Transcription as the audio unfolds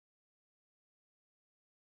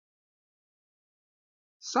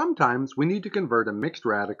Sometimes we need to convert a mixed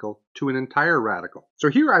radical to an entire radical. So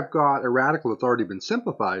here I've got a radical that's already been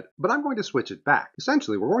simplified, but I'm going to switch it back.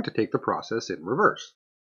 Essentially, we're going to take the process in reverse.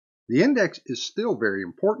 The index is still very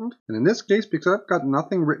important, and in this case, because I've got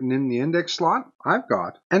nothing written in the index slot, I've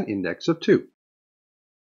got an index of 2.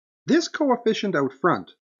 This coefficient out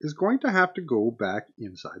front is going to have to go back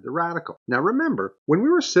inside the radical. Now remember, when we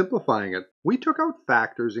were simplifying it, we took out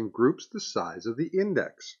factors in groups the size of the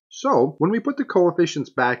index. So when we put the coefficients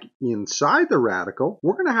back inside the radical,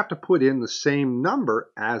 we're going to have to put in the same number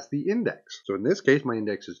as the index. So in this case, my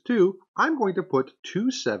index is 2. I'm going to put 2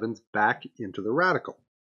 7s back into the radical.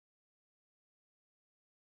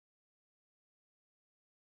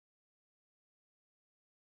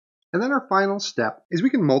 And then our final step is we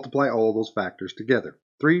can multiply all of those factors together.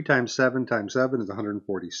 3 times 7 times 7 is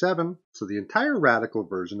 147. So the entire radical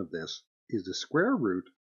version of this is the square root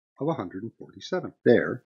of 147.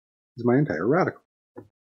 There is my entire radical.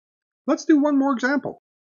 Let's do one more example.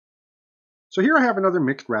 So here I have another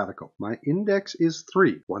mixed radical. My index is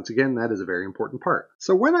 3. Once again, that is a very important part.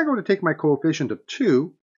 So when I go to take my coefficient of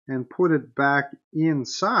 2 and put it back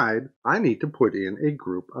inside, I need to put in a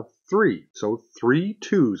group of 3. So 3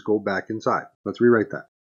 2's go back inside. Let's rewrite that.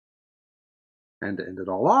 And to end it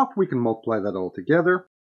all off, we can multiply that all together.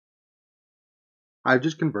 I've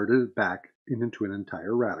just converted it back into an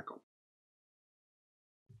entire radical.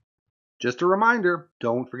 Just a reminder,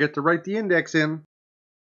 don't forget to write the index in.